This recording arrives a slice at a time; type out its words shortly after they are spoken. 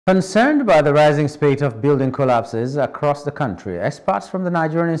Concerned by the rising spate of building collapses across the country, experts from the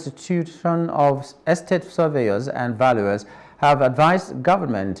Nigerian Institution of Estate Surveyors and Valuers have advised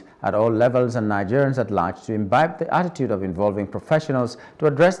government at all levels and Nigerians at large to imbibe the attitude of involving professionals to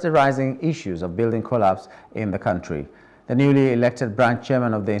address the rising issues of building collapse in the country. The newly elected branch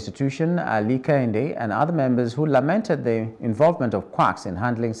chairman of the institution, Ali Kehinde, and other members who lamented the involvement of quacks in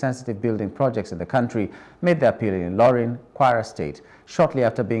handling sensitive building projects in the country made the appeal in Ilorin, Kwara State, shortly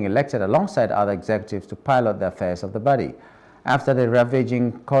after being elected alongside other executives to pilot the affairs of the body. After the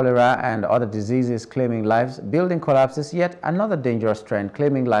ravaging cholera and other diseases claiming lives, building collapses yet another dangerous trend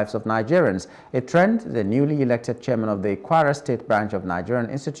claiming lives of Nigerians, a trend the newly elected chairman of the Kwara State branch of Nigerian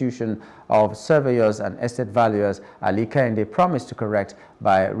Institution of Surveyors and Estate Valuers, Ali Kehinde, promised to correct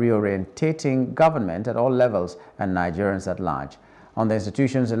by reorientating government at all levels and Nigerians at large. On the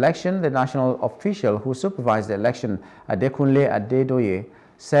institution's election, the national official who supervised the election, Adekunle Adedoye,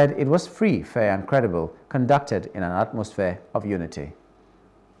 said it was free, fair and credible, conducted in an atmosphere of unity.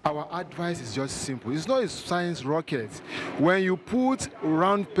 Our advice is just simple. It's not a science rocket. When you put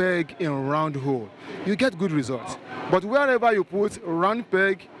round peg in round hole, you get good results. But wherever you put round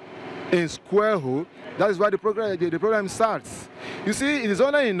peg in square hole, that is why the program starts. You see, it is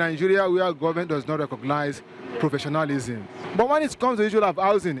only in Nigeria where government does not recognize professionalism. But when it comes to the issue of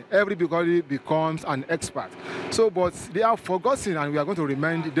housing, everybody becomes an expert. But they are forgotten, and we are going to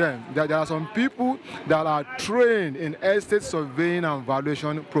remind them that there are some people that are trained in estate surveying and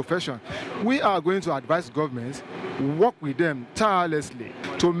valuation profession. We are going to advise governments, work with them tirelessly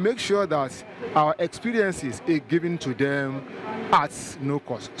to make sure that our experiences are given to them at no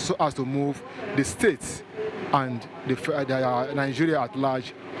cost, so as to move the state and Nigeria at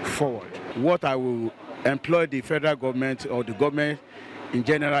large forward. What I will employ the federal government or the government in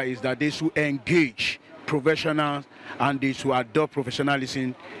general is that they should engage professionals and they should adopt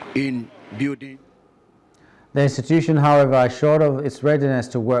professionalism in building. The institution, however, assured of its readiness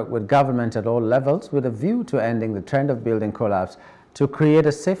to work with government at all levels with a view to ending the trend of building collapse to create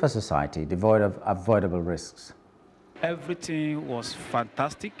a safer society devoid of avoidable risks. Everything was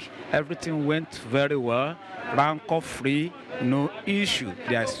fantastic. Everything went very well. Rancor-free, no issue.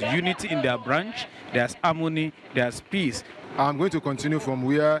 There's unity in their branch. There's harmony. There's peace. I'm going to continue from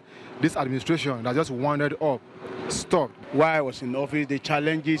where this administration that just wandered up stopped. While I was in office, the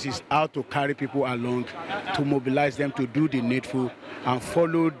challenges is how to carry people along, to mobilize them to do the needful and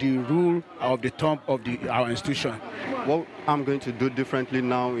follow the rule of the thumb of our institution. What I'm going to do differently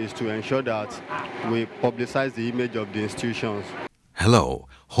now is to ensure that we publicize the image of the institutions. Hello,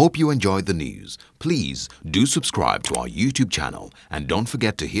 hope you enjoyed the news. Please do subscribe to our YouTube channel and don't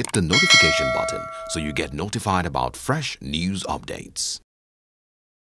forget to hit the notification button so you get notified about fresh news updates.